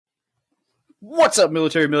What's up,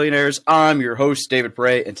 military millionaires? I'm your host, David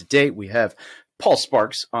Bray, and today we have Paul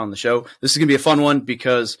Sparks on the show. This is going to be a fun one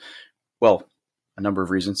because, well, a number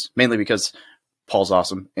of reasons. Mainly because Paul's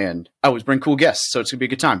awesome, and I always bring cool guests, so it's going to be a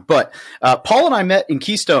good time. But Paul and I met in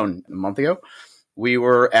Keystone a month ago. We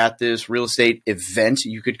were at this real estate event,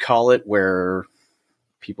 you could call it, where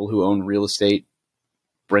people who own real estate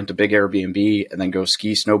rent a big Airbnb and then go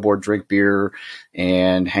ski, snowboard, drink beer,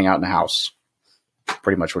 and hang out in a house.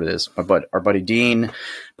 Pretty much what it is. Our buddy Dean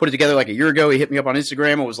put it together like a year ago. He hit me up on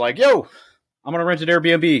Instagram and was like, yo, I'm going to rent an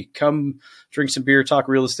Airbnb. Come drink some beer, talk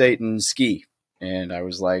real estate, and ski. And I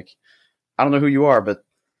was like, I don't know who you are, but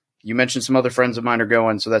you mentioned some other friends of mine are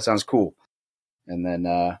going, so that sounds cool. And then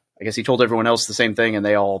I guess he told everyone else the same thing, and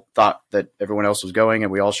they all thought that everyone else was going,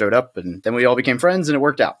 and we all showed up, and then we all became friends, and it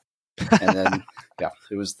worked out. And then, yeah,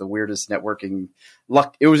 it was the weirdest networking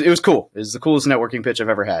luck. It was cool. It was the coolest networking pitch I've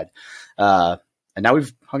ever had. And now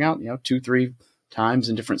we've hung out, 2-3 times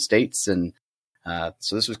in different states. And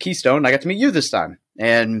so this was Keystone. And I got to meet you this time.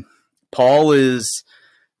 And Paul is,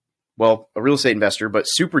 well, a real estate investor, but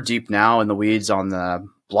super deep now in the weeds on the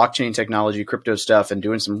blockchain technology, crypto stuff, and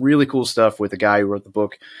doing some really cool stuff with a guy who wrote the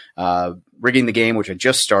book, Rigging the Game, which I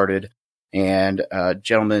just started. And a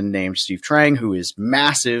gentleman named Steve Trang, who is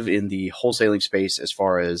massive in the wholesaling space as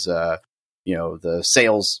far as, the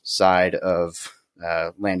sales side of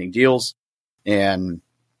landing deals. And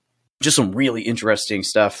just some really interesting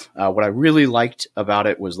stuff. What I really liked about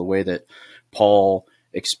it was the way that Paul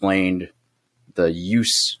explained the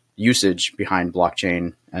usage behind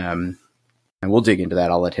blockchain. And we'll dig into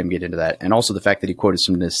that. I'll let him get into that. And also the fact that he quoted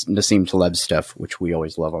some Nassim Taleb stuff, which we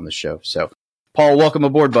always love on the show. So, Paul, welcome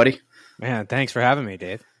aboard, buddy. Man, thanks for having me,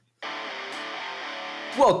 Dave.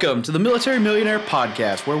 Welcome to the Military Millionaire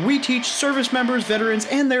Podcast, where we teach service members, veterans,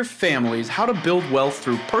 and their families how to build wealth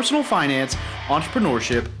through personal finance,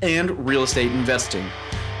 entrepreneurship, and real estate investing.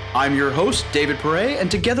 I'm your host, David Perret,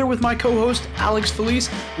 and together with my co-host, Alex Felice,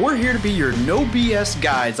 we're here to be your no BS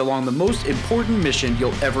guides along the most important mission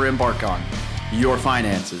you'll ever embark on, your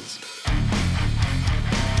finances.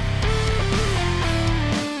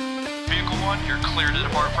 Vehicle 1, you're clear to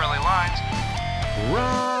depart friendly lines.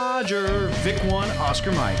 Roger, Vic 1,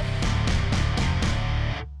 Oscar Mike.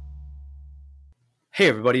 Hey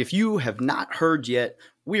everybody, if you have not heard yet,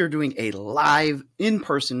 we are doing a live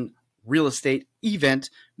in-person real estate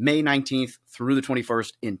event May 19th through the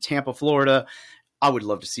 21st in Tampa, Florida. I would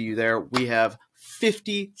love to see you there. We have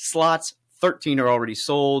 50 slots, 13 are already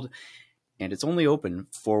sold, and it's only open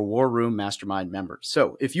for War Room Mastermind members.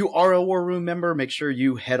 So if you are a War Room member, make sure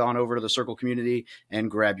you head on over to the Circle community and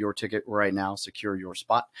grab your ticket right now, secure your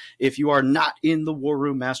spot. If you are not in the War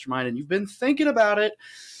Room Mastermind and you've been thinking about it,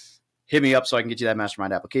 hit me up so I can get you that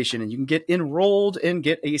Mastermind application and you can get enrolled and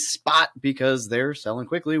get a spot because they're selling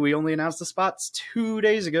quickly. We only announced the spots 2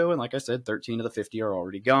 days ago, and like I said, 13 of the 50 are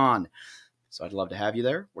already gone. So I'd love to have you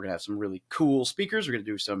there. We're going to have some really cool speakers. We're going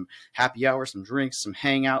to do some happy hour, some drinks, some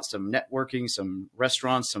hangouts, some networking, some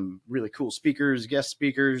restaurants, some really cool speakers, guest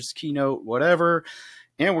speakers, keynote, whatever.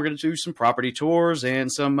 And we're going to do some property tours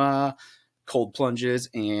and some cold plunges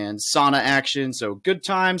and sauna action. So good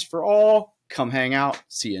times for all. Come hang out.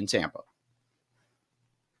 See you in Tampa.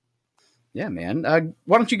 Yeah, man.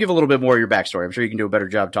 Why don't you give a little bit more of your backstory? I'm sure you can do a better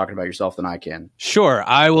job talking about yourself than I can. Sure.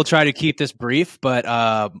 I will try to keep this brief, but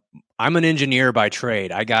I'm an engineer by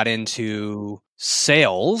trade. I got into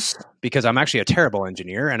sales because I'm actually a terrible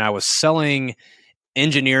engineer, and I was selling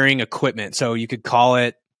engineering equipment. So you could call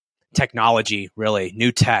it technology, really,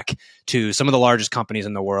 new tech, to some of the largest companies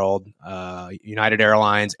in the world, United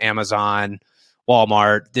Airlines, Amazon,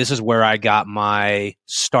 Walmart. This is where I got my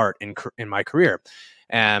start in my career.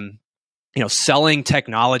 And selling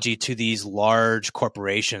technology to these large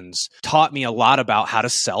corporations taught me a lot about how to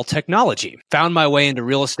sell technology. Found my way into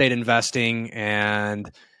real estate investing, and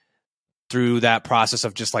through that process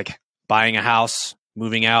of just like buying a house,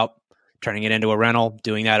 moving out, turning it into a rental,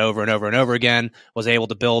 doing that over and over and over again, was able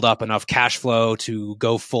to build up enough cash flow to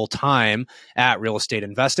go full time at real estate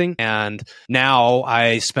investing. And now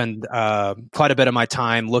I spend quite a bit of my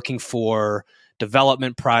time looking for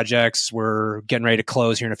development projects. We're getting ready to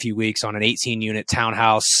close here in a few weeks on an 18-unit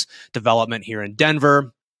townhouse development here in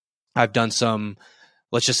Denver. I've done some,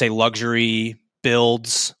 let's just say, luxury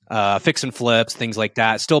builds, fix and flips, things like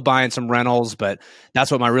that. Still buying some rentals, but that's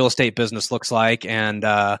what my real estate business looks like. And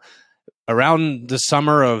around the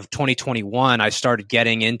summer of 2021, I started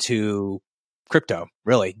getting into crypto,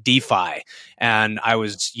 really, DeFi. And I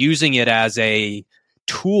was using it as a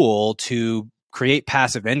tool to create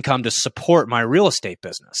passive income to support my real estate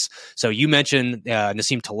business. So you mentioned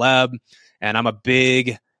Nassim Taleb, and I'm a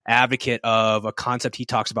big advocate of a concept he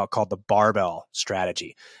talks about called the barbell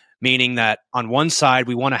strategy, meaning that on one side,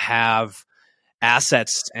 we want to have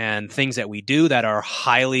assets and things that we do that are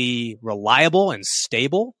highly reliable and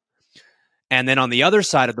stable. And then on the other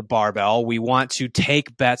side of the barbell, we want to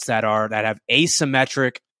take bets that have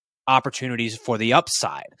asymmetric opportunities for the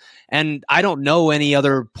upside. And I don't know any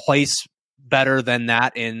other place better than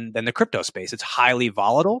that than the crypto space. It's highly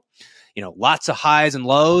volatile, lots of highs and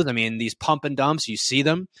lows. I mean, these pump and dumps, you see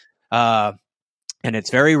them, and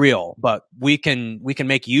it's very real. But we can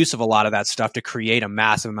make use of a lot of that stuff to create a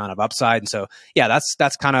massive amount of upside. And so, yeah,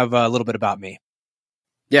 that's kind of a little bit about me.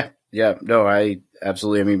 Yeah, no, I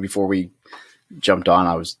absolutely. I mean, before we jumped on,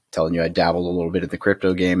 I was telling you I dabbled a little bit in the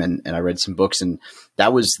crypto game, and I read some books, and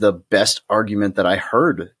that was the best argument that I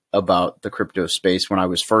heard about the crypto space when I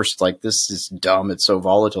was first like, this is dumb, it's so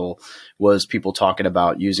volatile, was people talking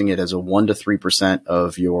about using it as a 1 to 3%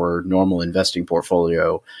 of your normal investing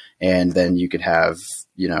portfolio. And then you could have,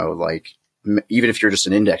 like, even if you're just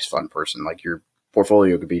an index fund person, like your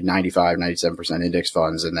portfolio could be 95, 97% index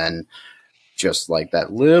funds. And then just like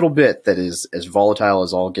that little bit that is as volatile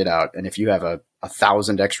as all get out. And if you have a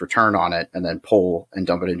 1,000x return on it and then pull and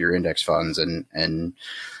dump it into your index funds, and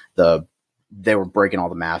they were breaking all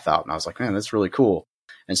the math out. And I was like, man, that's really cool.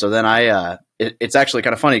 And so then it's actually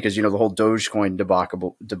kind of funny because, the whole Dogecoin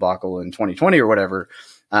debacle in 2020 or whatever,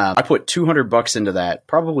 I put $200 into that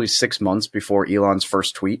probably 6 months before Elon's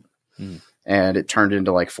first tweet. And it turned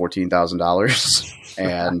into like $14,000.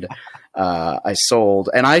 And I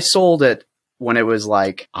sold it when it was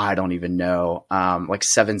like, I don't even know, like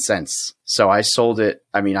 7 cents. So I sold it.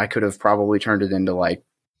 I mean, I could have probably turned it into like,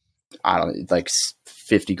 I don't know, like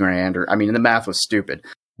 50 grand, or, I mean, the math was stupid.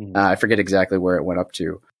 I forget exactly where it went up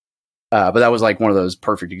to. But that was like one of those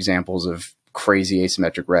perfect examples of crazy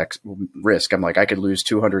asymmetric risk. I'm like, I could lose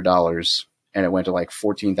 $200 and it went to like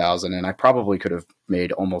 14,000, and I probably could have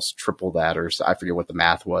made almost triple that, or I forget what the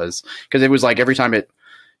math was. Cause it was like every time it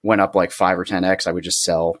went up like 5 or 10x, I would just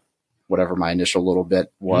sell whatever my initial little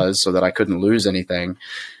bit was so that I couldn't lose anything.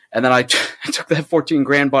 And then I took that 14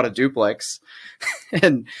 grand, bought a duplex,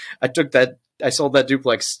 and I sold that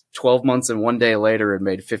duplex 12 months and 1 day later and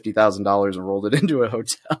made $50,000 and rolled it into a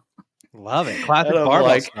hotel. Love it. Classic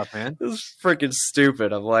barbell stuff, man. This is freaking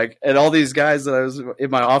stupid. I'm like, and all these guys that I was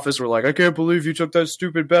in my office were like, I can't believe you took that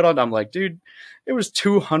stupid bet on. I'm like, dude, it was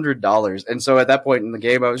 $200. And so at that point in the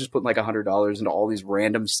game, I was just putting like $100 into all these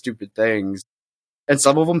random stupid things. And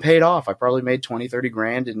some of them paid off. I probably made 20, 30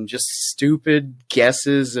 grand in just stupid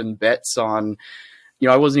guesses and bets on,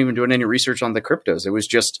 I wasn't even doing any research on the cryptos. It was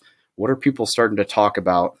just, what are people starting to talk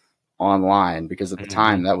about online? Because at the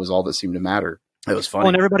time, that was all that seemed to matter. It was funny. Well,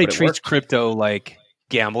 and everybody treats crypto like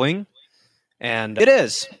gambling. And it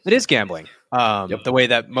is gambling. The way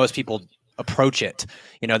that most people approach it.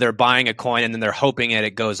 They're buying a coin and then they're hoping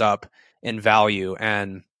it goes up in value.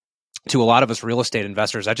 And to a lot of us real estate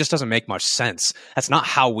investors, that just doesn't make much sense. That's not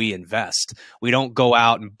how we invest. We don't go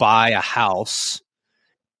out and buy a house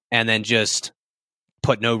and then just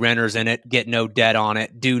put no renters in it, get no debt on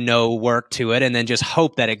it, do no work to it, and then just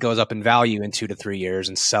hope that it goes up in value in 2 to 3 years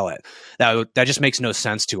and sell it. That just makes no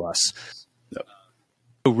sense to us. No.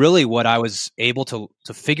 So really what I was able to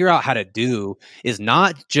figure out how to do is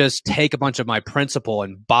not just take a bunch of my principal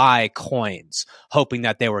and buy coins, hoping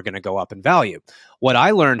that they were going to go up in value. What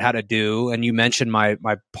I learned how to do, and you mentioned my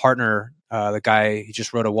partner, the guy who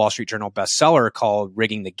just wrote a Wall Street Journal bestseller called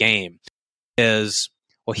Rigging the Game, is,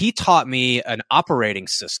 well, he taught me an operating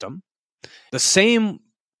system, the same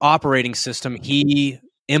operating system he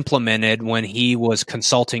implemented when he was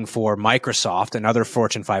consulting for Microsoft and other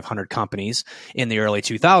Fortune 500 companies in the early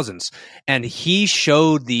 2000s. And he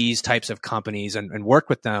showed these types of companies and worked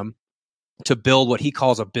with them to build what he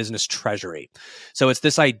calls a business treasury. So it's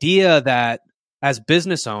this idea that as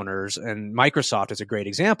business owners, and Microsoft is a great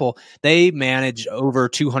example, they manage over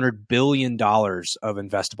 $200 billion of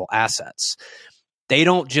investable assets. They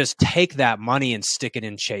don't just take that money and stick it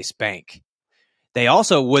in Chase Bank. They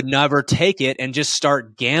also would never take it and just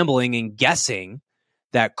start gambling and guessing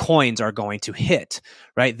that coins are going to hit,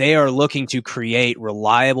 right? They are looking to create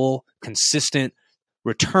reliable, consistent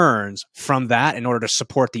returns from that in order to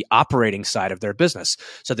support the operating side of their business.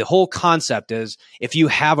 So the whole concept is, if you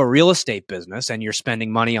have a real estate business and you're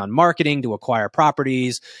spending money on marketing to acquire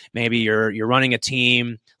properties, maybe you're running a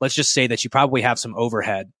team, let's just say that you probably have some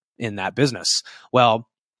overhead in that business. Well,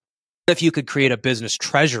 if you could create a business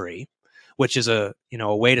treasury, which is a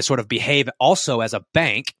way to sort of behave also as a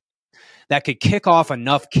bank that could kick off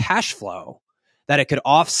enough cash flow that it could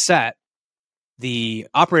offset the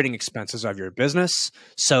operating expenses of your business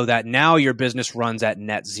so that now your business runs at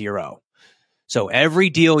net zero. So every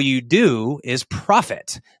deal you do is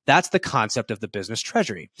profit. That's the concept of the business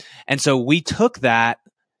treasury. And so we took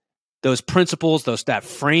those principles, that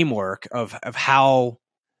framework of how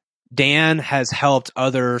Dan has helped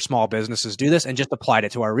other small businesses do this and just applied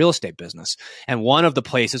it to our real estate business. And one of the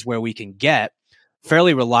places where we can get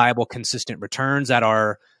fairly reliable, consistent returns that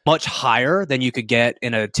are much higher than you could get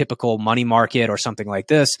in a typical money market or something like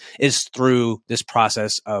this is through this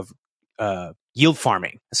process of yield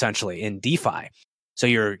farming, essentially in DeFi. So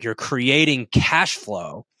you're creating cash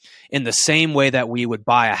flow in the same way that we would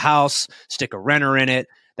buy a house, stick a renter in it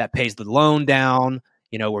that pays the loan down.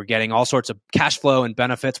 We're getting all sorts of cash flow and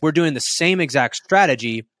benefits. We're doing the same exact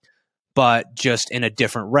strategy, but just in a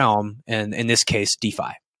different realm, and in this case,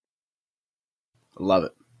 DeFi. Love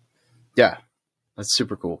it. Yeah, that's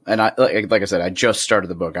super cool. And like I said, I just started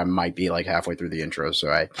the book. I might be like halfway through the intro,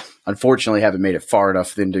 so I unfortunately haven't made it far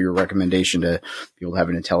enough into your recommendation to be able to have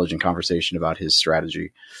an intelligent conversation about his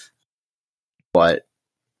strategy. But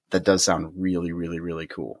that does sound really, really, really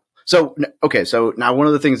cool. So, okay. So now one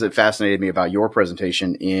of the things that fascinated me about your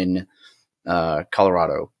presentation in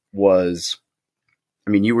Colorado was,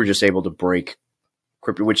 you were just able to break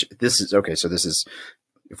crypto, which this is, okay. So this is,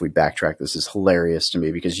 if we backtrack, this is hilarious to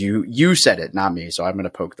me because you said it, not me. So I'm going to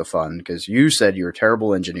poke the fun because you said you're a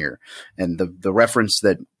terrible engineer. And the reference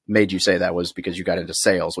that made you say that was because you got into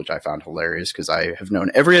sales, which I found hilarious because I have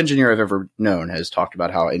known every engineer I've ever known has talked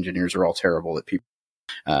about how engineers are all terrible at people.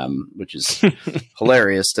 Which is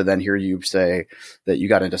hilarious to then hear you say that you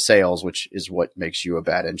got into sales, which is what makes you a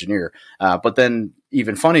bad engineer. But then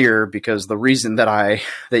even funnier because the reason that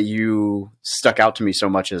you stuck out to me so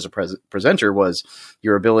much as a presenter was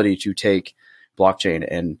your ability to take blockchain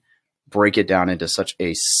and break it down into such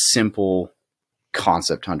a simple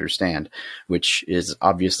concept to understand, which is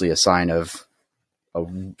obviously a sign of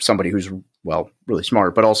somebody who's, really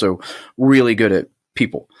smart, but also really good at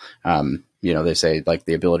people. They say like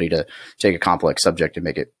the ability to take a complex subject and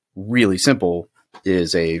make it really simple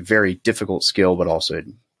is a very difficult skill, but also,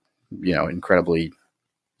 incredibly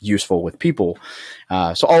useful with people.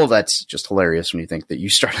 So all of that's just hilarious when you think that you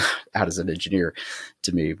started out as an engineer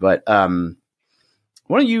to me. But why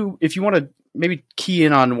don't you, if you want to maybe key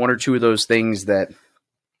in on one or two of those things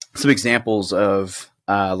some examples of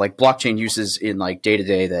like blockchain uses in like day to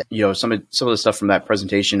day that, some of the stuff from that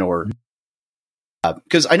presentation or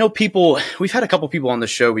because I know we've had a couple people on the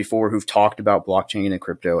show before who've talked about blockchain and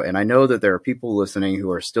crypto. And I know that there are people listening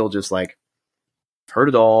who are still just like, I've heard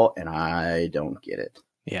it all and I don't get it.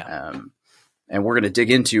 Yeah. And we're going to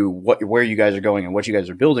dig into where you guys are going and what you guys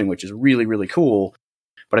are building, which is really, really cool.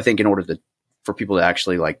 But I think in order for people to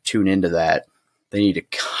actually like tune into that, they need to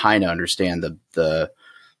kind of understand the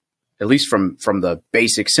at least from the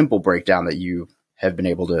basic, simple breakdown that you have been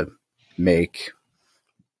able to make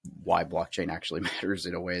why blockchain actually matters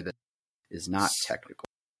in a way that is not technical.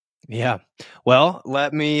 Yeah. Well,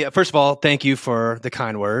 let me, first of all, thank you for the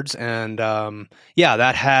kind words. And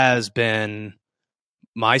that has been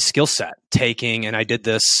my skill set and I did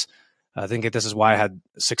this, I think this is why I had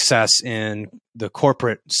success in the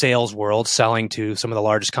corporate sales world, selling to some of the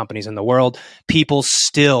largest companies in the world. People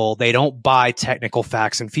still, they don't buy technical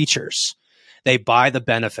facts and features. They buy the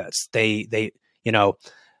benefits. And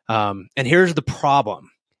here's the problem.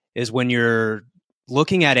 Is when you're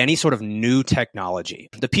looking at any sort of new technology,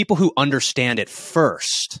 the people who understand it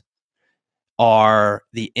first are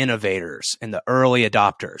the innovators and the early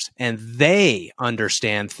adopters, and they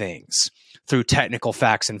understand things through technical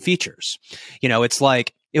facts and features. It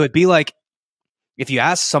would be like if you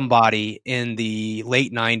ask somebody in the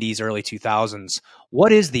late 90s, early 2000s,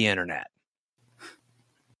 what is the internet?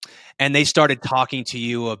 And they started talking to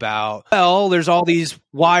you about, there's all these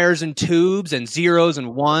wires and tubes and zeros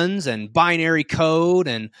and ones and binary code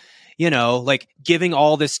and, like giving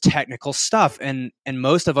all this technical stuff. And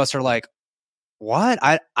most of us are like, what?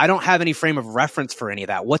 I don't have any frame of reference for any of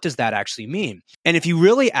that. What does that actually mean? And if you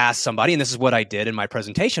really ask somebody, and this is what I did in my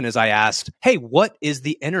presentation, is I asked, hey, what is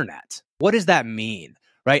the internet? What does that mean?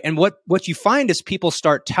 Right? And what you find is people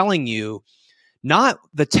start telling you, not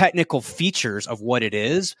the technical features of what it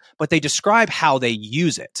is, but they describe how they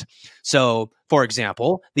use it. So, for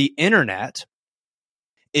example, the internet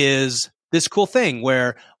is this cool thing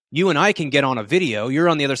where you and I can get on a video, you're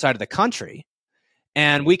on the other side of the country,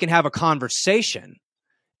 and we can have a conversation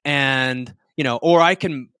and, or I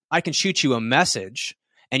can shoot you a message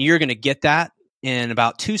and you're going to get that in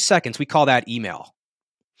about 2 seconds. We call that email.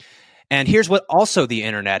 And here's what also the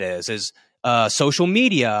internet is social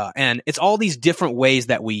media, and it's all these different ways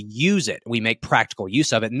that we use it. We make practical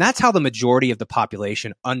use of it, and that's how the majority of the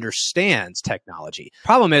population understands technology.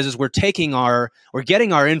 Problem is we're getting our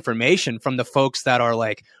information from the folks that are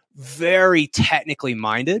like very technically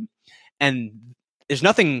minded, and there's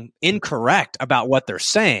nothing incorrect about what they're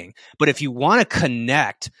saying. But if you want to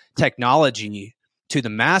connect technology to the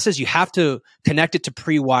masses, you have to connect it to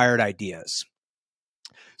pre-wired ideas.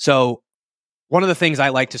 So one of the things I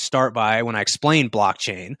like to start by when I explain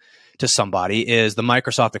blockchain to somebody is the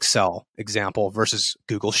Microsoft Excel example versus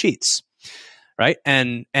Google Sheets, right?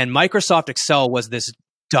 And Microsoft Excel was this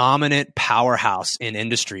dominant powerhouse in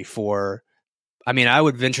industry for, I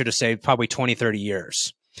would venture to say probably 20, 30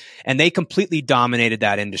 years. And they completely dominated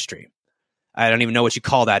that industry. I don't even know what you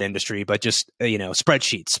call that industry, but just,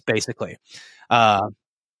 spreadsheets, basically.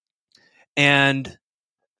 And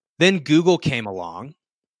then Google came along.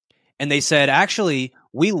 And they said, actually,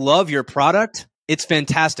 we love your product. It's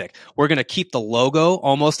fantastic. We're going to keep the logo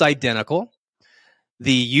almost identical.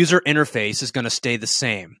 The user interface is going to stay the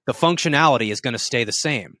same. The functionality is going to stay the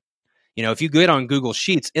same. If you get on Google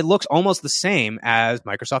Sheets, it looks almost the same as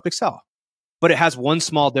Microsoft Excel, but it has one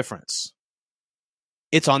small difference.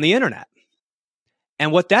 It's on the internet.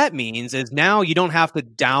 And what that means is now you don't have to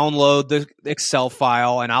download the Excel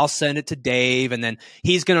file and I'll send it to Dave and then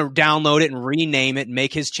he's going to download it and rename it and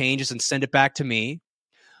make his changes and send it back to me.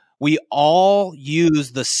 We all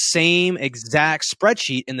use the same exact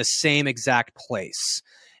spreadsheet in the same exact place.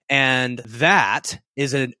 And that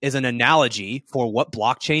is an analogy for what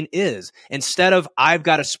blockchain is. Instead of I've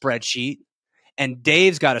got a spreadsheet and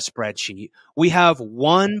Dave's got a spreadsheet, we have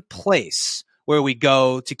one place where we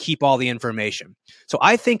go to keep all the information. So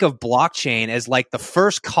I think of blockchain as like the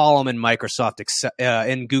first column in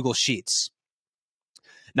in Google Sheets.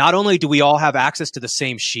 Not only do we all have access to the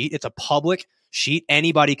same sheet, it's a public sheet,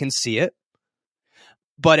 anybody can see it,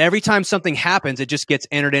 but every time something happens, it just gets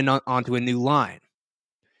entered in onto a new line.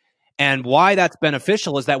 And why that's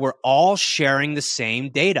beneficial is that we're all sharing the same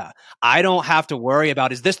data. I don't have to worry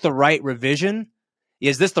about, is this the right revision?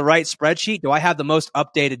 Is this the right spreadsheet? Do I have the most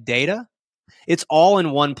updated data? It's all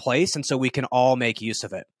in one place, and so we can all make use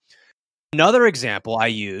of it. Another example I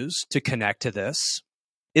use to connect to this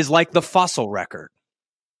is like the fossil record.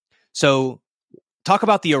 So talk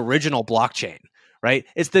about the original blockchain, right?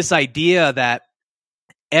 It's this idea that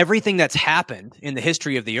everything that's happened in the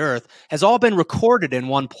history of the earth has all been recorded in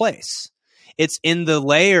one place. It's in the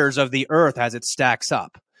layers of the earth as it stacks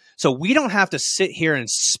up. So we don't have to sit here and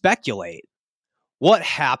speculate what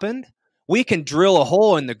happened. We can drill a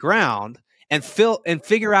hole in the ground and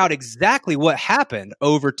figure out exactly what happened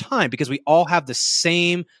over time because we all have the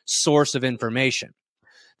same source of information.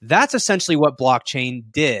 That's essentially what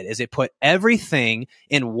blockchain did, is it put everything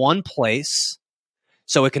in one place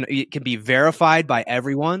so it can be verified by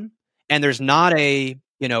everyone. And there's not a,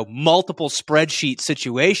 multiple spreadsheet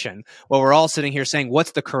situation where we're all sitting here saying,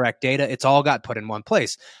 what's the correct data? It's all got put in one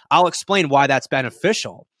place. I'll explain why that's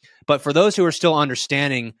beneficial. But for those who are still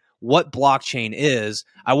understanding what blockchain is,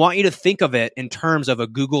 I want you to think of it in terms of a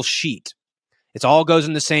Google Sheet. It all goes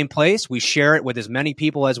in the same place. We share it with as many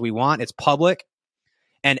people as we want. It's public.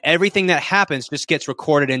 And everything that happens just gets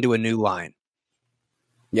recorded into a new line.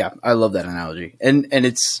 Yeah, I love that analogy. And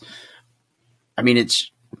it's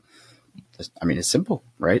simple,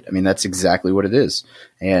 right? That's exactly what it is.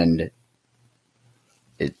 And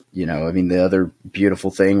the other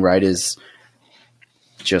beautiful thing, right, is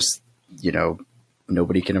just,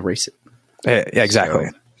 nobody can erase it. Yeah, exactly.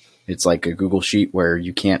 So it's like a Google Sheet where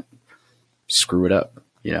you can't screw it up,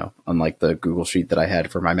 unlike the Google Sheet that I had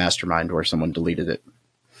for my mastermind where someone deleted it.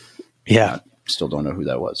 Yeah. Still don't know who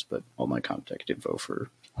that was, but all my contact info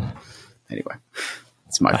anyway,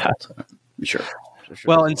 it's my fault. I'm sure.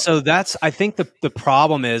 Well, and so I think the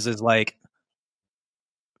problem is like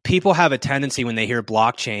people have a tendency when they hear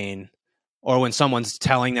blockchain or when someone's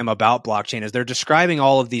telling them about blockchain is they're describing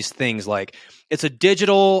all of these things like it's a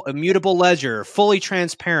digital immutable ledger, fully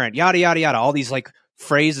transparent, yada, yada, yada, all these like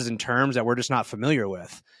phrases and terms that we're just not familiar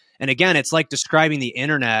with. And again, it's like describing the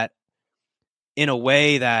internet in a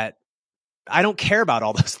way that I don't care about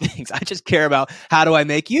all those things. I just care about how do I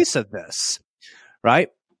make use of this, right?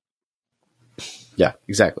 Yeah,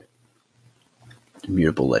 exactly.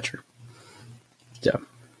 Immutable ledger. Yeah.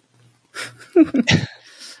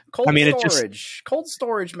 Cold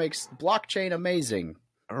storage makes blockchain amazing.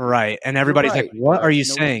 Right. And everybody's like, what are you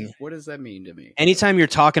saying? What does that mean to me? Anytime you're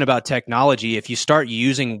talking about technology, if you start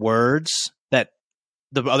using words that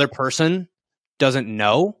the other person doesn't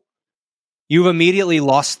know, you've immediately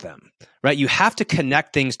lost them, right? You have to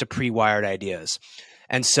connect things to pre-wired ideas.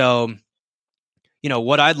 And so,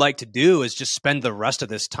 what I'd like to do is just spend the rest of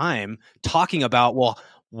this time talking about, well,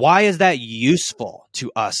 why is that useful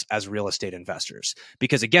to us as real estate investors?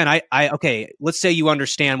 Because again, okay, let's say you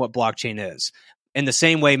understand what blockchain is. In the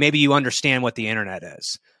same way, maybe you understand what the internet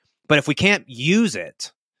is. But if we can't use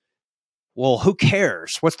it, well, who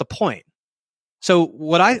cares? What's the point? So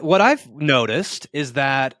what I've noticed is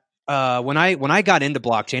that when I got into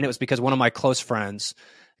blockchain, it was because one of my close friends,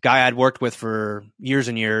 guy I'd worked with for years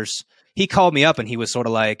and years, he called me up and he was sort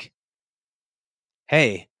of like,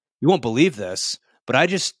 "Hey, you won't believe this, but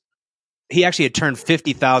he actually had turned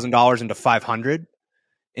 $50,000 into 500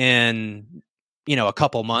 in a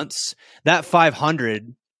couple months. That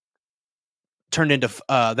 500 turned into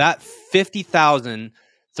that 50,000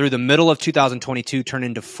 through the middle of 2022 turned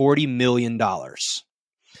into $40 million.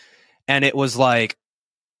 And it was like,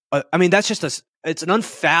 that's just it's an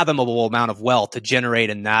unfathomable amount of wealth to generate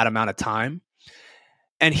in that amount of time.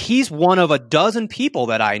 And he's one of a dozen people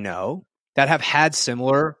that I know that have had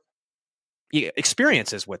similar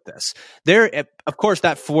experiences with this. There, of course,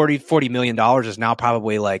 that $40 million is now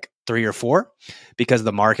probably like 3 or 4 because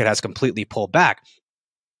the market has completely pulled back.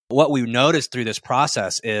 What we noticed through this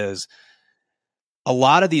process is a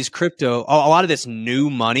lot of this new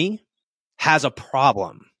money has a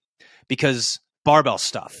problem because barbell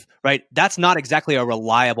stuff, right? That's not exactly a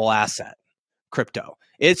reliable asset, crypto.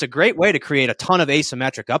 It's a great way to create a ton of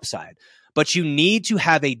asymmetric upside, but you need to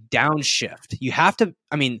have a downshift. You have to,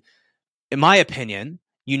 in my opinion,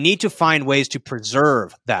 you need to find ways to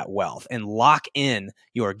preserve that wealth and lock in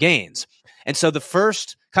your gains. And so the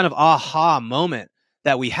first kind of aha moment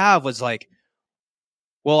that we have was like,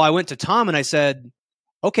 well, I went to Tom and I said,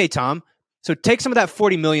 okay, Tom, so take some of that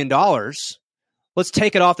 $40 million. Let's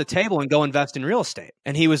take it off the table and go invest in real estate.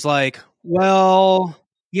 And he was like, well,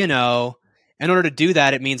 in order to do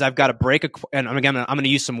that, it means I've got to and I'm going to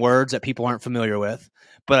use some words that people aren't familiar with,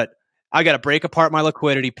 but I got to break apart my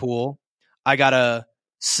liquidity pool. I got to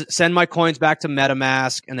send my coins back to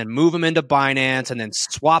MetaMask and then move them into Binance and then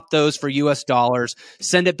swap those for US dollars,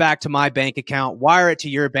 send it back to my bank account, wire it to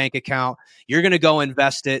your bank account. You're going to go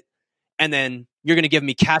invest it. And then you're going to give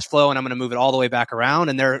me cash flow and I'm going to move it all the way back around.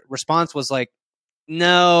 And their response was like,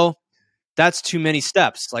 no, that's too many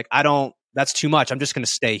steps. Like, that's too much. I'm just going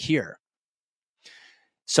to stay here.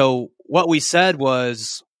 So what we said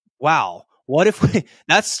was, wow, what if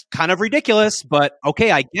that's kind of ridiculous, but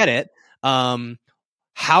okay, I get it.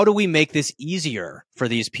 How do we make this easier for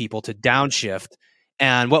these people to downshift?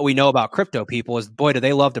 And what we know about crypto people is, boy, do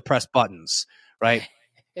they love to press buttons, right?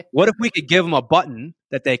 What if we could give them a button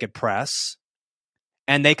that they could press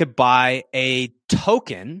and they could buy a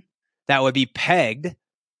token that would be pegged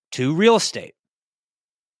to real estate?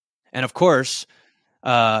 And of course,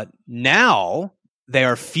 now they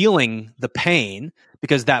are feeling the pain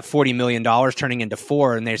because that $40 million turning into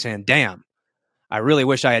 4, and they're saying, damn, I really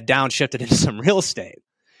wish I had downshifted into some real estate.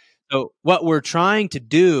 So what we're trying to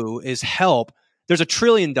do is help. There's $1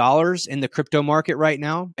 trillion in the crypto market right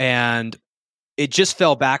now, and it just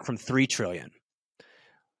fell back from 3 trillion.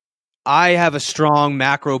 I have a strong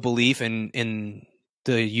macro belief in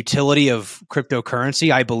the utility of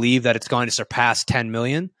cryptocurrency. I believe that it's going to surpass 10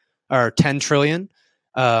 million or 10 trillion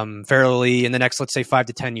fairly in the next, let's say, 5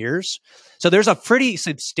 to 10 years. So there's a pretty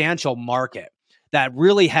substantial market that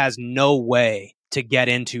really has no way to get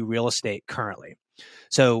into real estate currently.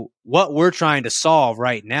 So what we're trying to solve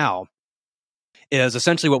right now is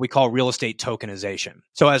essentially what we call real estate tokenization.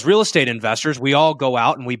 So as real estate investors, we all go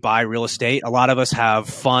out and we buy real estate. A lot of us have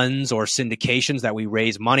funds or syndications that we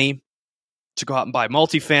raise money to go out and buy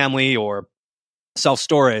multifamily or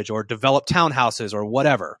self-storage or develop townhouses or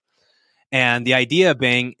whatever. And the idea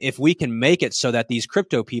being, if we can make it so that these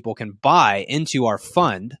crypto people can buy into our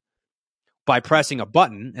fund by pressing a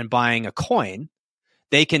button and buying a coin,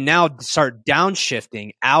 they can now start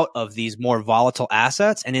downshifting out of these more volatile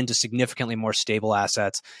assets and into significantly more stable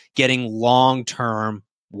assets, getting long-term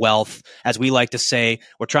wealth. As we like to say,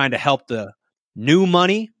 we're trying to help the new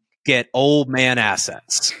money get old man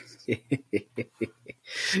assets.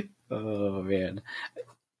 Oh, man.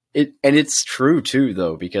 It's true, too,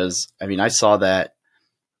 though, because, I saw that,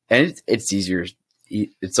 and it's easier.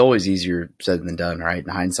 It's always easier said than done, right?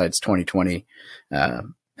 And hindsight's 2020.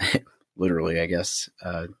 Literally, I guess,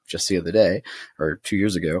 just the other day or 2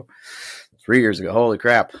 years ago, 3 years ago. Holy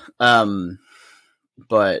crap. But,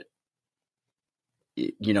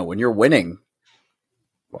 when you're winning,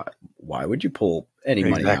 why would you pull any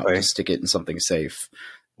money out to stick it in something safe?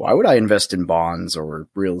 Why would I invest in bonds or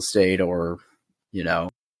real estate or,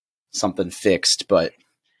 something fixed? But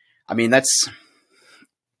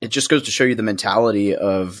it just goes to show you the mentality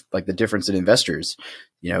of like the difference in investors,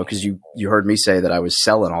 because you heard me say that I was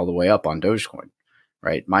selling all the way up on Dogecoin,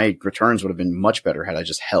 right? My returns would have been much better had I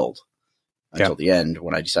just held until the end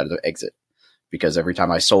when I decided to exit, because every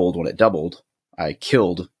time I sold when it doubled, I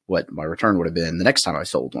killed what my return would have been the next time I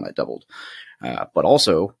sold when it doubled. But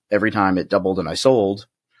also every time it doubled and I sold,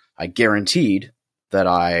 I guaranteed that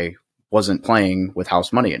I wasn't playing with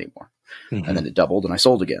house money anymore. Mm-hmm. And then it doubled and I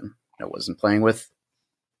sold again. I wasn't playing with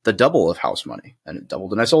the double of house money, and it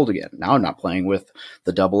doubled and I sold again. Now I'm not playing with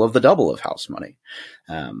the double of house money.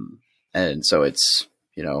 And so it's,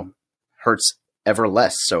 hurts ever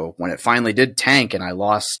less. So when it finally did tank and I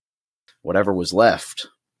lost whatever was left,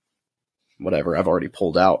 whatever, I've already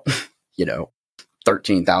pulled out,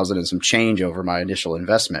 13,000 and some change over my initial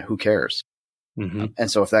investment. Who cares? Mm-hmm. And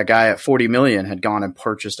so if that guy at 40 million had gone and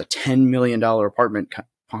purchased a $10 million apartment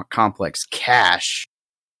complex cash,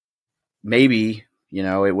 maybe,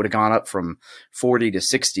 it would have gone up from 40 to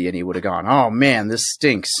 60 and he would have gone, oh man, this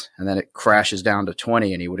stinks. And then it crashes down to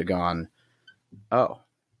 20 and he would have gone, oh.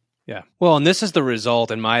 Yeah. Well, and this is the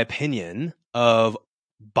result, in my opinion, of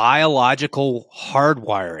biological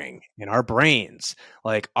hardwiring in our brains,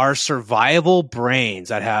 like our survival brains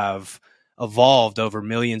that have evolved over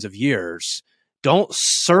millions of years don't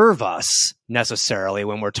serve us necessarily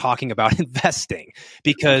when we're talking about investing,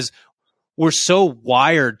 because we're so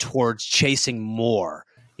wired towards chasing more,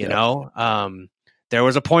 you know? There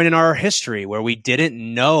was a point in our history where we didn't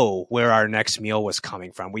know where our next meal was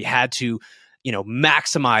coming from. We had to,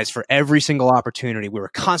 maximize for every single opportunity. We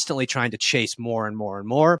were constantly trying to chase more and more and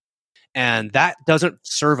more. And that doesn't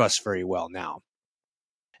serve us very well now.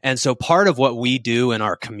 And so part of what we do in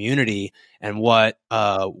our community and what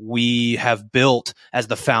we have built as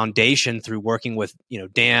the foundation through working with,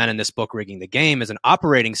 Dan and this book, Rigging the Game, is an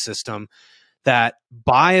operating system that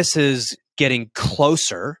biases getting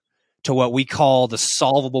closer to what we call the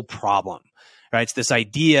solvable problem, right? It's this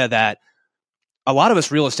idea that a lot of us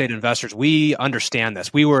real estate investors, we understand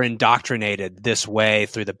this. We were indoctrinated this way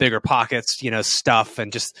through the bigger pockets, stuff,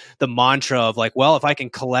 and just the mantra of like, well, if I can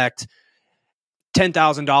collect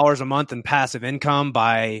 $10,000 a month in passive income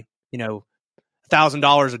by,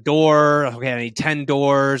 $1,000 a door. Okay, I need 10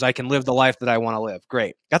 doors. I can live the life that I want to live.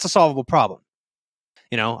 Great. That's a solvable problem.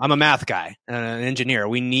 I'm a math guy, an engineer.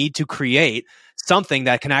 We need to create something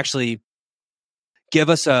that can actually give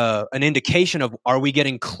us an indication of, are we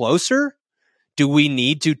getting closer? Do we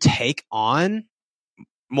need to take on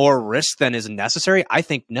more risk than is necessary? I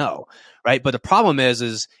think no, right? But the problem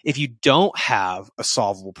is if you don't have a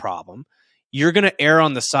solvable problem, you're going to err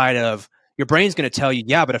on the side of, your brain's going to tell you,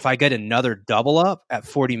 yeah, but if I get another double up at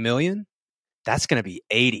 40 million, that's going to be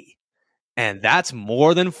 80. And that's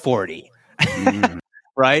more than 40,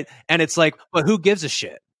 right? And it's like, but who gives a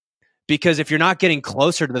shit? Because if you're not getting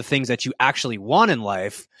closer to the things that you actually want in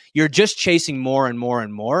life, you're just chasing more and more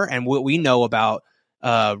and more. And what we know about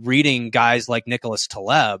reading guys like Nicholas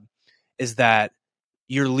Taleb is that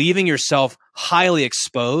you're leaving yourself highly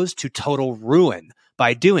exposed to total ruin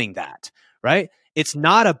by doing that, right? It's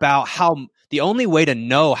not about the only way to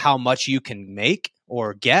know how much you can make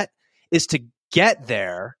or get is to get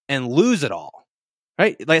there and lose it all,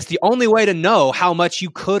 right? That's the only way to know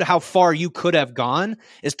how far you could have gone,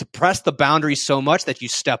 is to press the boundary so much that you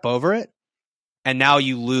step over it and now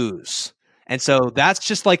you lose. And so that's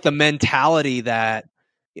just like the mentality that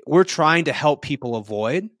we're trying to help people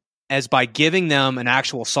avoid, as by giving them an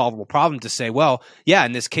actual solvable problem to say, well, yeah,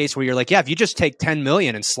 in this case where you're like, yeah, if you just take 10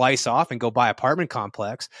 million and slice off and go buy an apartment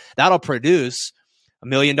complex, that'll produce $1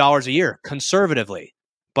 million a year conservatively.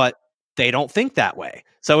 But they don't think that way.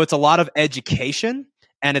 So it's a lot of education,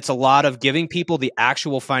 and it's a lot of giving people the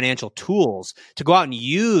actual financial tools to go out and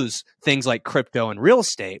use things like crypto and real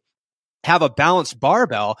estate, have a balanced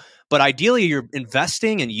barbell, but ideally you're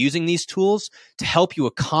investing and using these tools to help you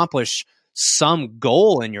accomplish some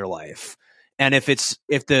goal in your life. And if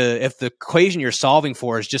the equation you're solving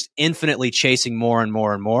for is just infinitely chasing more and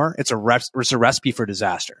more and more, it's a recipe for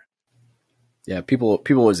disaster. Yeah, people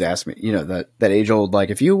always ask me, that age old, like,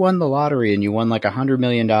 if you won the lottery and you won like $100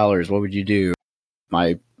 million, what would you do?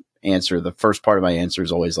 My answer, the first part of my answer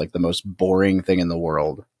is always like the most boring thing in the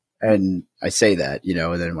world. And I say that,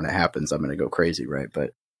 and then when it happens, I'm going to go crazy, right?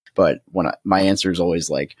 But my answer is always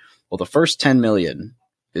like, well, the first 10 million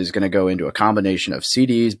is going to go into a combination of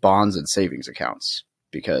CDs, bonds, and savings accounts,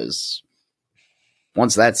 because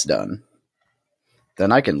once that's done,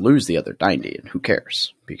 then I can lose the other 90, and who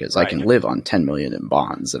cares? Because right. I can live on 10 million in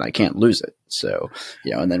bonds and I can't lose it. So,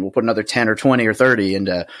 and then we'll put another 10 or 20 or 30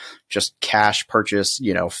 into just cash purchase,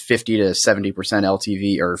 50 to 70%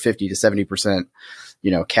 LTV or 50 to 70%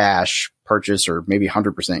 cash purchase or maybe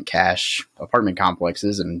 100% cash apartment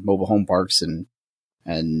complexes and mobile home parks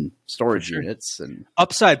and storage units and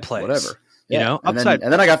upside plays, whatever. And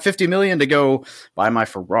then I got 50 million to go buy my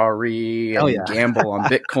Ferrari and gamble on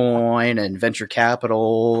Bitcoin and venture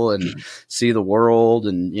capital and see the world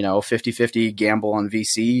and 50-50 gamble on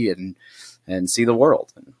VC and see the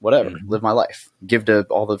world and whatever, live my life, give to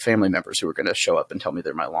all the family members who are going to show up and tell me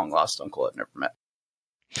they're my long lost uncle I've never met.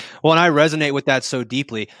 Well, and I resonate with that so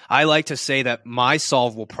deeply. I like to say that my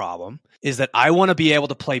solvable problem is that I want to be able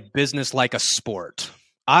to play business like a sport.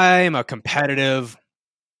 I am a competitive,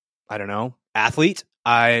 athlete.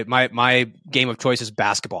 My game of choice is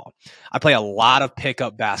basketball. I play a lot of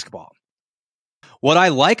pickup basketball. What I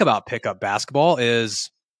like about pickup basketball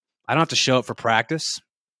is I don't have to show up for practice.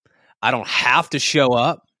 I don't have to show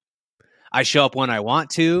up. I show up when I want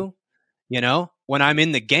to. When I'm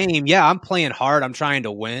in the game, I'm playing hard. I'm trying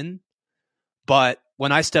to win. But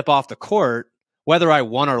when I step off the court, whether I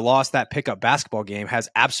won or lost that pickup basketball game has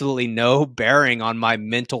absolutely no bearing on my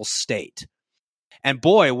mental state. And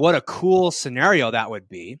boy, what a cool scenario that would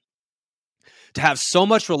be to have so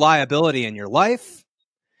much reliability in your life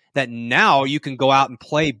that now you can go out and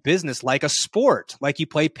play business like a sport, like you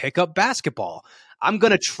play pickup basketball. I'm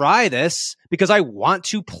going to try this because I want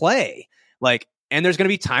to play. And there's going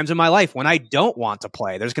to be times in my life when I don't want to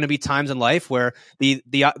play. There's going to be times in life where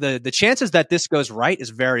the chances that this goes right is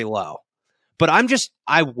very low. But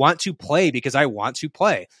I want to play because I want to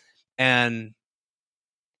play. And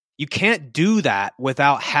you can't do that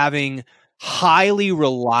without having highly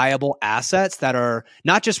reliable assets that are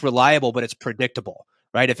not just reliable, but it's predictable,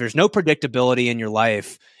 right? If there's no predictability in your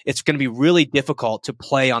life, it's going to be really difficult to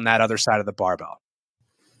play on that other side of the barbell.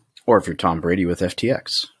 Or if you're Tom Brady with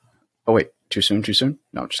FTX. Oh, wait, too soon?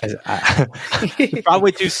 No, just kidding.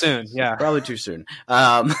 Probably too soon. Yeah. Probably too soon.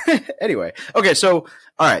 Anyway. Okay. So,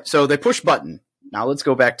 all right. So they push button. Now let's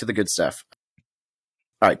go back to the good stuff.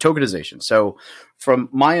 All right. Tokenization. So from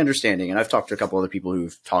my understanding, and I've talked to a couple other people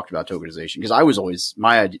who've talked about tokenization because I always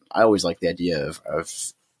liked the idea of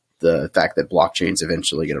the fact that blockchain's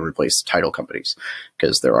eventually going to replace title companies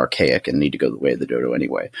because they're archaic and need to go the way of the dodo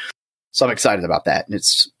anyway. So I'm excited about that. And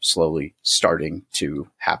it's slowly starting to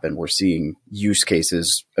happen. We're seeing use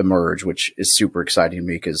cases emerge, which is super exciting to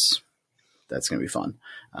me because that's going to be fun.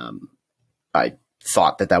 I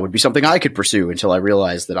thought that would be something I could pursue until I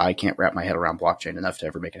realized that I can't wrap my head around blockchain enough to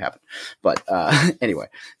ever make it happen. But anyway,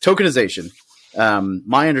 tokenization.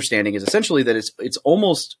 My understanding is essentially that it's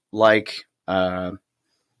almost like a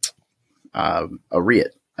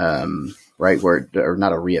REIT, right? Or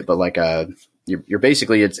not a REIT, but like you're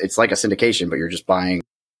basically it's like a syndication, but you're just buying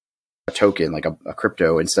a token, like a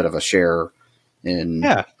crypto, instead of a share in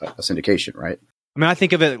a syndication, right? I mean, I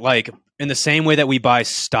think of it like in the same way that we buy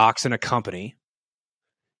stocks in a company.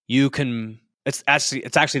 It's actually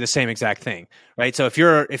the same exact thing, right? So if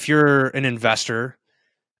you're an investor,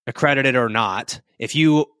 accredited or not, if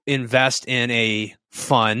you invest in a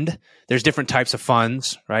fund, there's different types of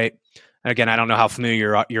funds, right? Again, I don't know how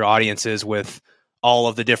familiar your audience is with all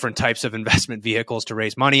of the different types of investment vehicles to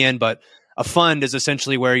raise money in, but a fund is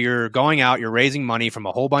essentially where you're going out, you're raising money from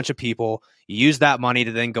a whole bunch of people. You use that money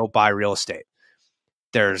to then go buy real estate.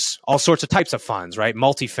 There's all sorts of types of funds, right?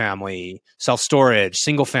 Multifamily, self-storage,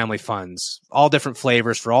 single-family funds, all different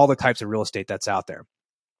flavors for all the types of real estate that's out there.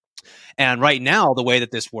 And right now, the way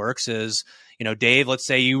that this works is, Dave, let's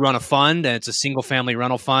say you run a fund and it's a single-family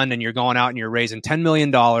rental fund and you're going out and you're raising $10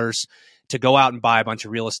 million to go out and buy a bunch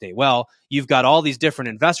of real estate. Well, you've got all these different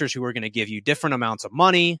investors who are going to give you different amounts of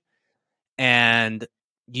money, and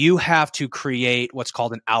you have to create what's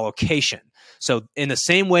called an allocation. So in the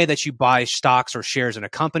same way that you buy stocks or shares in a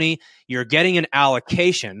company, you're getting an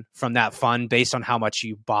allocation from that fund based on how much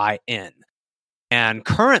you buy in. And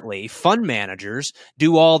currently, fund managers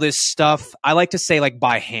do all this stuff, I like to say, like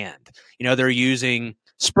by hand. They're using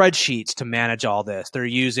spreadsheets to manage all this. They're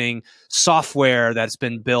using software that's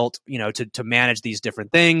been built, to manage these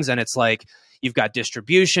different things. And it's like you've got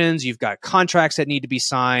distributions, you've got contracts that need to be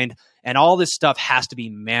signed, and all this stuff has to be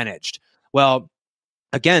managed. Well,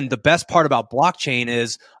 again, the best part about blockchain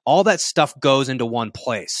is all that stuff goes into one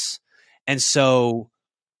place. And so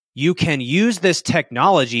you can use this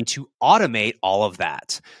technology to automate all of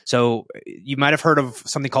that. So you might have heard of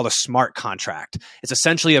something called a smart contract. It's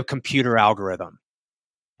essentially a computer algorithm.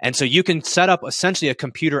 And so you can set up essentially a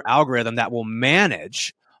computer algorithm that will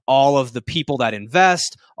manage all of the people that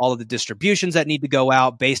invest, all of the distributions that need to go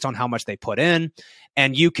out based on how much they put in.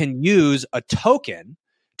 And you can use a token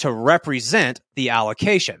to represent the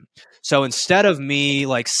allocation. So instead of me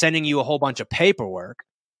like sending you a whole bunch of paperwork,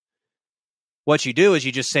 what you do is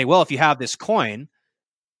you just say, well, if you have this coin,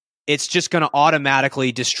 it's just going to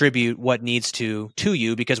automatically distribute what needs to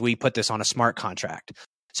you because we put this on a smart contract.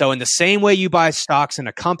 So in the same way you buy stocks in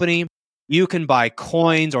a company, you can buy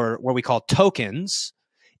coins or what we call tokens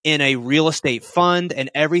in a real estate fund, and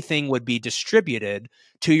everything would be distributed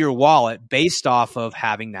to your wallet based off of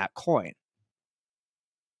having that coin.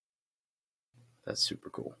 That's super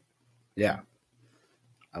cool. Yeah.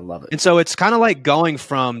 I love it. And so it's kind of like going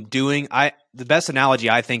from doing, the best analogy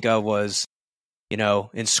I think of was,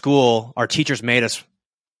 in school, our teachers made us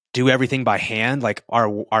do everything by hand, like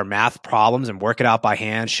our math problems, and work it out by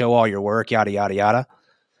hand, show all your work, yada, yada, yada.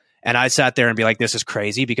 And I sat there and be like, this is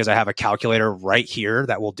crazy because I have a calculator right here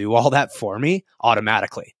that will do all that for me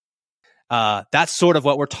automatically. That's sort of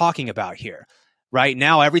what we're talking about here. Right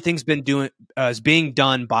now, everything's is being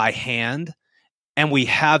done by hand, and we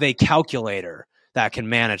have a calculator that can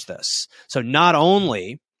manage this. So not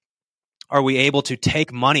only are we able to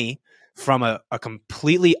take money from a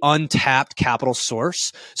completely untapped capital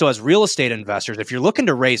source. So as real estate investors, if you're looking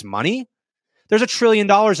to raise money, there's $1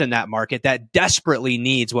 trillion in that market that desperately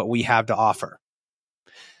needs what we have to offer.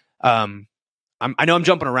 I know I'm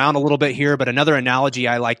jumping around a little bit here, but another analogy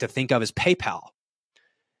I like to think of is PayPal.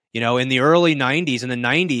 In the early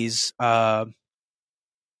 90s,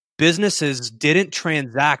 businesses didn't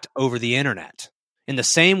transact over the internet in the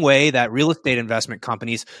same way that real estate investment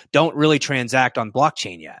companies don't really transact on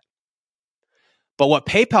blockchain yet. But what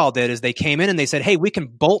PayPal did is they came in and they said, hey, we can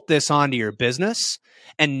bolt this onto your business,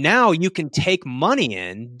 and now you can take money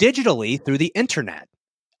in digitally through the internet.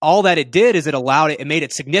 All that it did is it made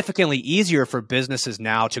it significantly easier for businesses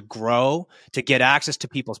now to grow, to get access to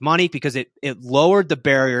people's money, because it lowered the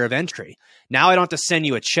barrier of entry. Now I don't have to send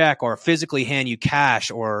you a check or physically hand you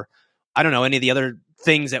cash or, I don't know, any of the other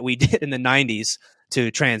things that we did in the 90s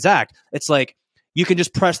to transact. It's like you can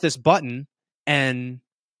just press this button and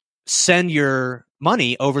send your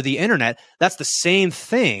money over the internet. That's the same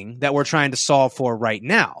thing that we're trying to solve for right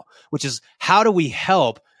now, which is how do we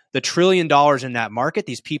help the $1 trillion in that market,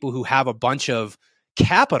 these people who have a bunch of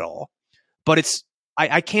capital, but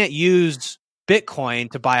I can't use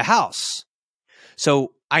Bitcoin to buy a house.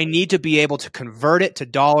 So I need to be able to convert it to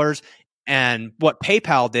dollars. And what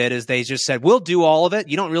PayPal did is they just said, we'll do all of it.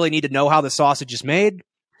 You don't really need to know how the sausage is made.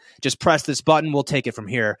 Just press this button. We'll take it from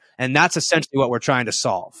here. And that's essentially what we're trying to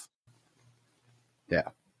solve. Yeah,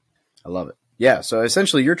 I love it. Yeah, so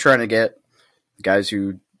essentially you're trying to get guys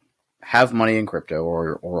who have money in crypto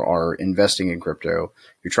or are investing in crypto.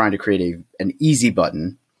 You're trying to create an easy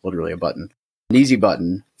button, literally an easy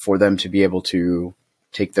button for them to be able to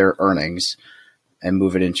take their earnings and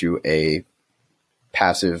move it into a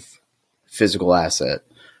passive physical asset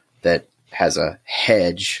that has a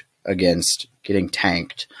hedge against getting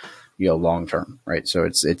tanked, long term, right? So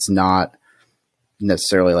it's not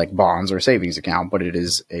necessarily like bonds or savings account, but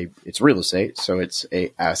it's real estate. So it's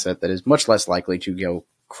a asset that is much less likely to go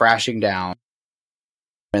crashing down.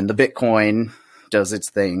 And the Bitcoin does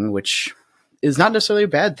its thing, which is not necessarily a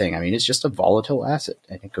bad thing. I mean, it's just a volatile asset,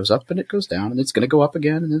 and it goes up and it goes down, and it's going to go up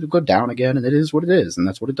again and it'll go down again. And it is what it is. And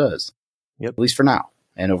that's what it does. Yep. At least for now.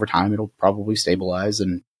 And over time, it'll probably stabilize.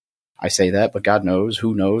 And I say that, but God knows,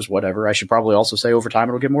 who knows, whatever. I should probably also say over time,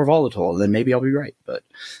 it'll get more volatile. Then maybe I'll be right. But,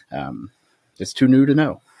 it's too new to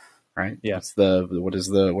know, right? Yeah. The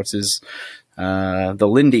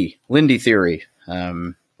Lindy theory,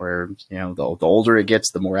 where the older it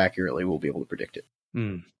gets, the more accurately we'll be able to predict it.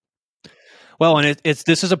 Mm. Well, and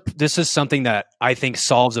this is something that I think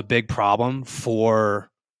solves a big problem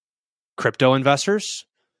for crypto investors.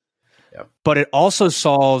 Yeah. But it also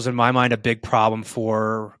solves, in my mind, a big problem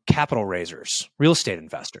for capital raisers, real estate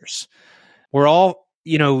investors. We're all,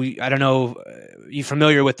 I don't know, you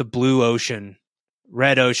familiar with the blue ocean,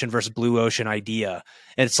 red ocean versus blue ocean idea?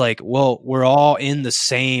 It's like, well, we're all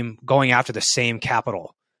going after the same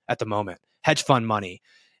capital at the moment. Hedge fund money,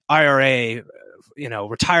 IRA,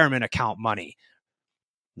 retirement account money.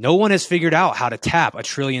 No one has figured out how to tap $1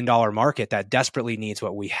 trillion market that desperately needs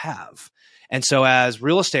what we have. And so as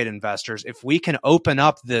real estate investors, if we can open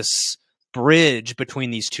up this bridge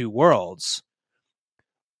between these two worlds,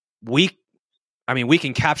 we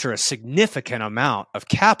can capture a significant amount of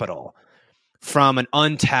capital from an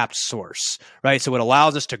untapped source, right? So it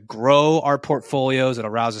allows us to grow our portfolios. It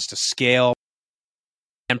allows us to scale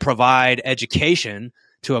and provide education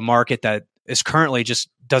to a market that is currently just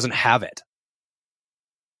doesn't have it.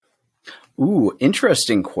 Ooh,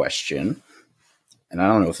 interesting question. And I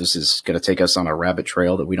don't know if this is going to take us on a rabbit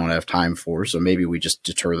trail that we don't have time for, so maybe we just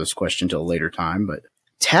deter this question till a later time, but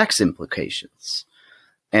tax implications.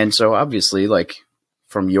 And so obviously, like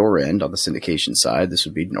from your end on the syndication side, this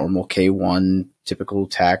would be normal K1, typical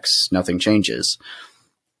tax, nothing changes.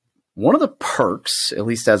 one of the perks, at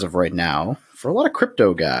least as of right now, for a lot of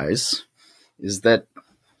crypto guys is that,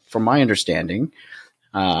 from my understanding,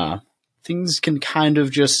 things can kind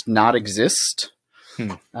of just not exist.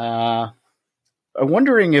 I'm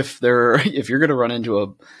wondering if you're going to run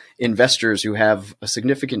into investors who have a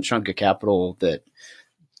significant chunk of capital that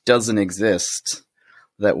doesn't exist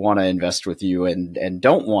that want to invest with you and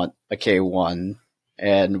don't want a K1,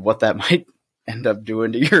 and what that might end up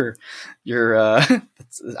doing to your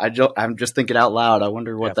I'm just thinking out loud. I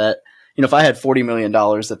wonder what that, if I had $40 million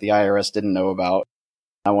that the IRS didn't know about,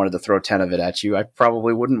 I wanted to throw 10 of it at you, I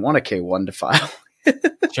probably wouldn't want a K1 to file.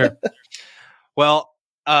 Sure. Well,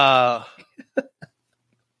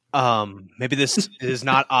 maybe this is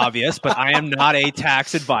not obvious, but I am not a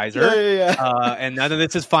tax advisor, and none of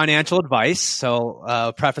this is financial advice.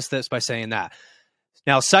 So preface this by saying that.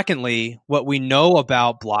 Now, secondly, what we know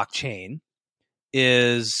about blockchain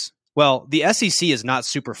is, well, the SEC is not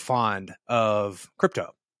super fond of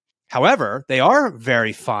crypto. However, they are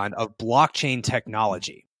very fond of blockchain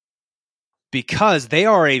technology because they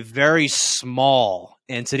are a very small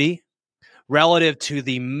entity relative to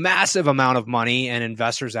the massive amount of money and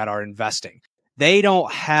investors that are investing. They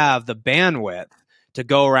don't have the bandwidth to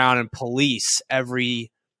go around and police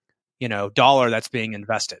every, dollar that's being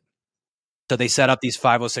invested. So they set up these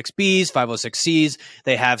 506Bs, 506Cs.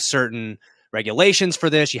 They have certain regulations for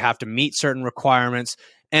this. You have to meet certain requirements.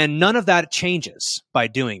 And none of that changes by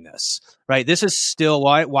doing this, right? This is still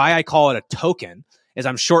why I call it a token, is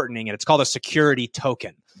I'm shortening it. It's called a security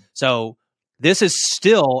token. So this is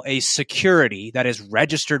still a security that is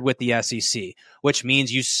registered with the SEC, which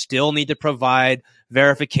means you still need to provide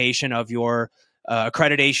verification of your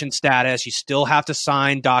accreditation status. You still have to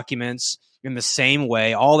sign documents in the same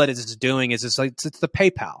way. All that it's doing is it's the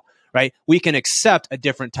PayPal, right? We can accept a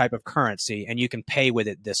different type of currency and you can pay with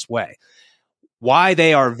it this way. Why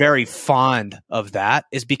they are very fond of that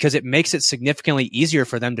is because it makes it significantly easier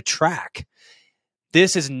for them to track.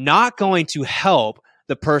 This is not going to help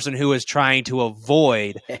the person who is trying to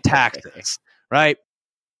avoid taxes, right?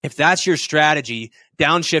 If that's your strategy,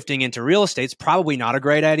 downshifting into real estate is probably not a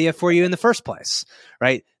great idea for you in the first place,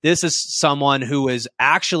 right? This is someone who is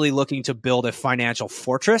actually looking to build a financial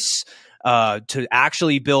fortress, to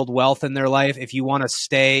actually build wealth in their life. If you want to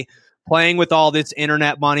stay playing with all this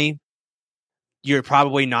internet money, you're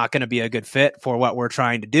probably not going to be a good fit for what we're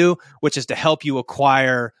trying to do, which is to help you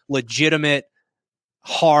acquire legitimate,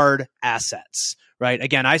 hard assets, right?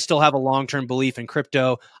 Again, I still have a long-term belief in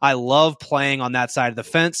crypto. I love playing on that side of the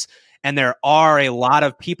fence. And there are a lot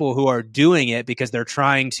of people who are doing it because they're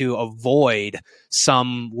trying to avoid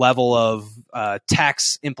some level of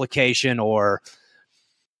tax implication or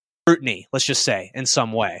scrutiny, let's just say, in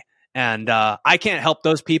some way. And I can't help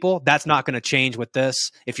those people. That's not going to change with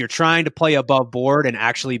this. If you're trying to play above board and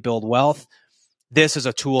actually build wealth, this is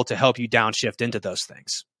a tool to help you downshift into those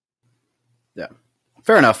things. Yeah.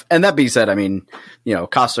 Fair enough. And that being said, I mean,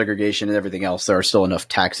 cost segregation and everything else, there are still enough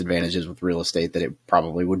tax advantages with real estate that it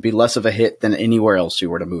probably would be less of a hit than anywhere else you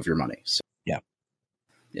were to move your money. So, yeah.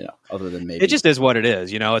 Other than maybe. It just is what it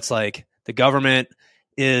is. It's like the government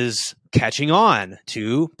is catching on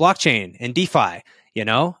to blockchain and DeFi.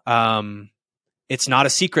 It's not a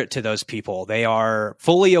secret to those people. They are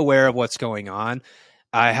fully aware of what's going on.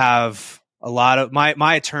 I have a lot of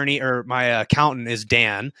my attorney or my accountant is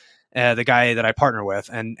Dan, the guy that I partner with,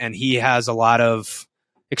 and he has a lot of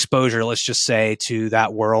exposure, let's just say, to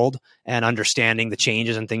that world and understanding the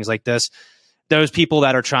changes and things like this. Those people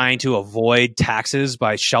that are trying to avoid taxes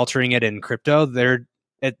by sheltering it in crypto,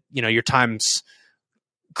 your time's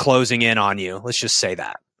closing in on you. Let's just say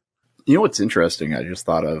that. What's interesting? I just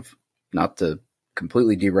thought of, not to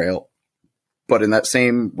completely derail, but in that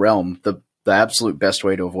same realm, the absolute best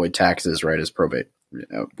way to avoid taxes, right, is probate.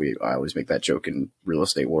 I always make that joke in real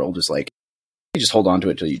estate world, is like, you just hold on to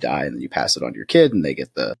it till you die, and then you pass it on to your kid, and they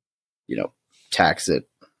get the, tax it,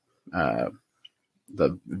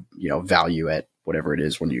 the value at whatever it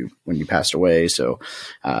is when you passed away. So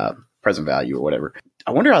present value or whatever.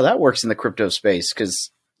 I wonder how that works in the crypto space, because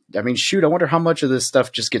I mean, shoot, I wonder how much of this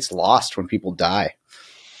stuff just gets lost when people die.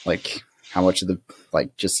 Like how much of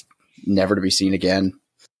just never to be seen again,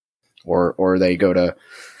 or they go to,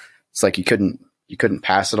 it's like you couldn't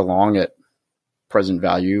pass it along at present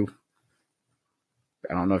value.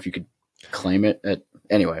 I don't know if you could claim it at,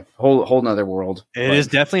 anyway, whole nother world. It is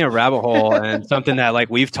definitely a rabbit hole and something that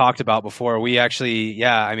we've talked about before. We actually,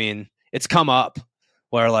 I mean, it's come up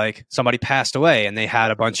where somebody passed away and they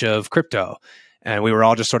had a bunch of crypto. And we were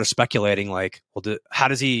all just sort of speculating, how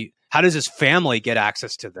does his family get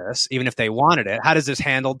access to this, even if they wanted it? How does this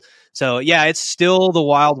handled? So, it's still the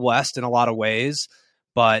Wild West in a lot of ways,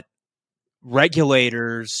 but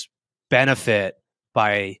regulators benefit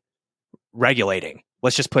by regulating.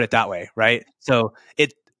 Let's just put it that way, right? So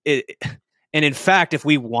and in fact, if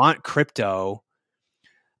we want crypto,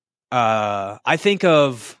 I think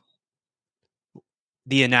of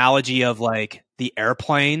the analogy of like the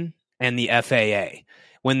airplane and the FAA.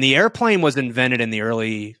 When the airplane was invented in the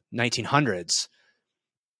early 1900s,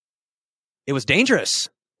 it was dangerous.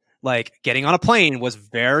 Like getting on a plane was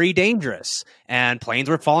very dangerous, and planes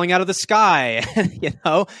were falling out of the sky,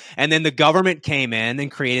 and then the government came in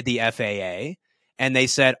and created the FAA, and they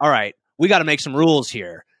said, all right, we got to make some rules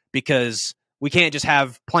here because we can't just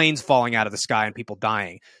have planes falling out of the sky and people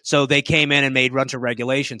dying. So they came in and made a bunch of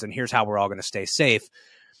regulations, and here's how we're all going to stay safe.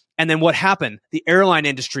 And then what happened? The airline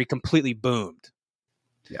industry completely boomed.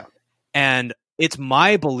 Yeah. And it's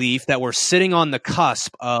my belief that we're sitting on the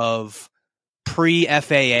cusp of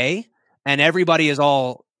pre-FAA, and everybody is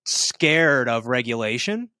all scared of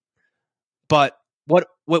regulation. But what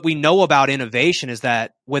we know about innovation is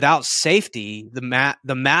that without safety,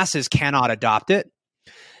 the masses cannot adopt it.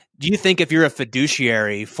 Do you think if you're a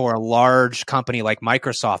fiduciary for a large company like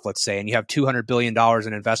Microsoft, let's say, and you have $200 billion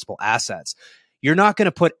in investable assets, you're not going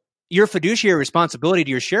to put your fiduciary responsibility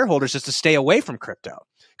to your shareholders is to stay away from crypto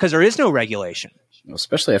because there is no regulation.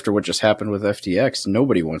 Especially after what just happened with FTX,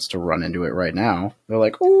 nobody wants to run into it right now. They're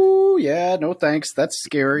like, oh, yeah, no thanks. That's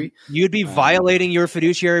scary. You'd be violating your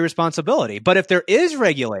fiduciary responsibility. But if there is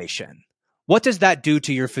regulation, what does that do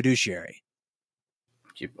to your fiduciary?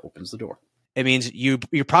 It opens the door. It means you're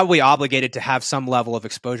probably obligated to have some level of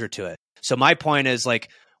exposure to it. So my point is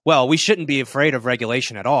like, well, we shouldn't be afraid of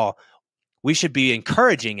regulation at all. We should be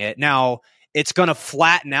encouraging it. Now, it's going to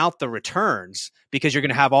flatten out the returns because you're going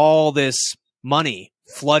to have all this money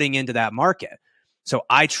flooding into that market. So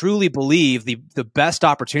I truly believe the best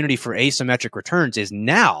opportunity for asymmetric returns is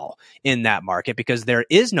now in that market because there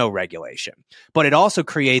is no regulation. But it also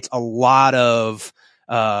creates a lot of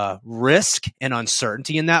risk and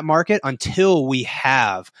uncertainty in that market until we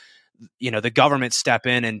have, the government step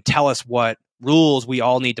in and tell us what rules we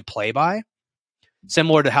all need to play by.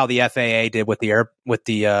 Similar to how the FAA did with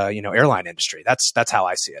the airline industry. That's how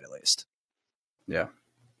I see it, at least. Yeah.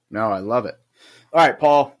 No, I love it. All right,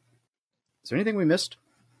 Paul. Is there anything we missed?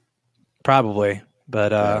 Probably, but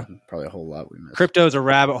probably a whole lot we missed. Crypto's a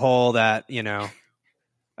rabbit hole that,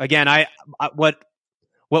 again,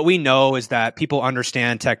 what we know is that people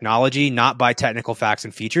understand technology not by technical facts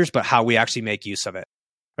and features, but how we actually make use of it.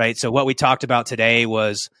 Right? So what we talked about today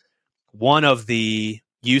was one of the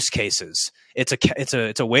use cases.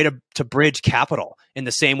 It's a way to bridge capital in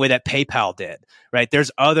the same way that PayPal did, right?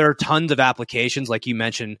 There's other tons of applications, like you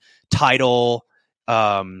mentioned, title.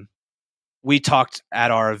 We talked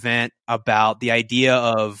at our event about the idea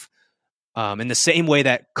of, in the same way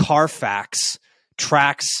that Carfax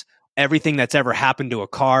tracks everything that's ever happened to a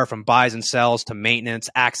car, from buys and sells to maintenance,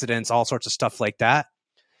 accidents, all sorts of stuff like that.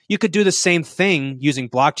 You could do the same thing using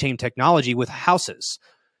blockchain technology with houses.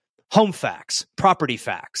 Home facts, property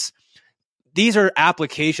facts. These are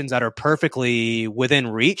applications that are perfectly within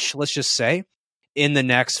reach, let's just say, in the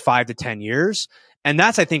next 5 to 10 years. And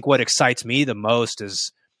that's, I think, what excites me the most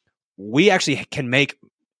is we actually can make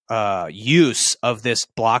use of this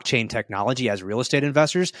blockchain technology as real estate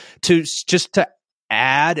investors to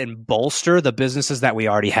add and bolster the businesses that we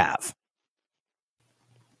already have.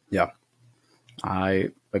 Yeah, I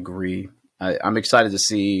agree. I'm excited to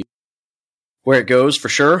see where it goes for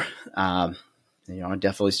sure. I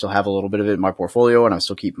definitely still have a little bit of it in my portfolio, and I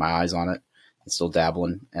still keep my eyes on it and still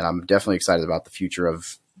dabbling. And I'm definitely excited about the future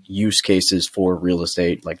of use cases for real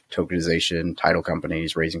estate, like tokenization, title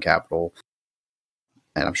companies, raising capital.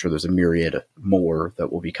 And I'm sure there's a myriad more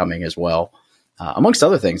that will be coming as well, amongst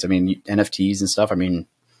other things. I mean, NFTs and stuff. I mean,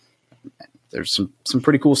 there's some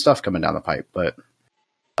pretty cool stuff coming down the pipe, but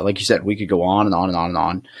like you said, we could go on and on and on and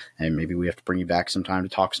on, and maybe we have to bring you back sometime to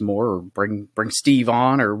talk some more, or bring Steve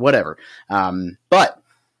on or whatever. But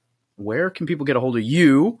where can people get a hold of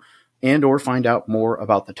you and or find out more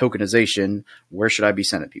about the tokenization? Where should I be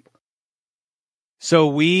sending people?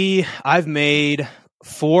 So I've made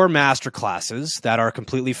 4 masterclasses that are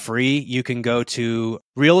completely free. You can go to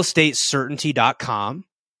realestatecertainty.com.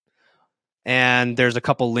 And there's a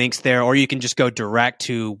couple links there, or you can just go direct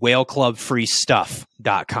to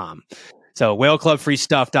whaleclubfreestuff.com. So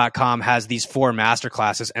whaleclubfreestuff.com has these 4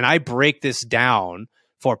 masterclasses, and I break this down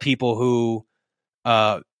for people who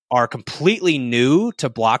are completely new to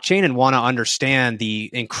blockchain and want to understand the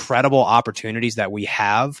incredible opportunities that we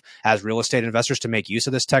have as real estate investors to make use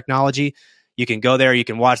of this technology. You can go there, you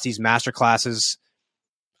can watch these masterclasses.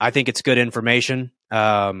 I think it's good information.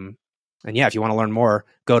 And yeah, if you want to learn more,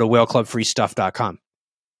 go to whaleclubfreestuff.com.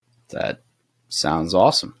 That Sounds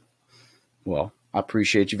awesome. Well, I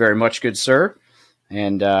appreciate you very much, good sir.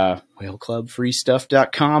 And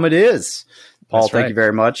whaleclubfreestuff.com it is. Paul, That's right. Thank you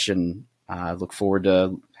very much. And I look forward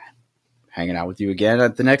to hanging out with you again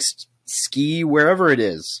at the next ski, wherever it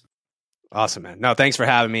is. Awesome, man. No, thanks for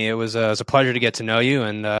having me. It was a pleasure to get to know you.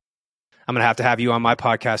 And I'm going to have you on my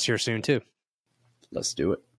podcast here soon, too. Let's do it.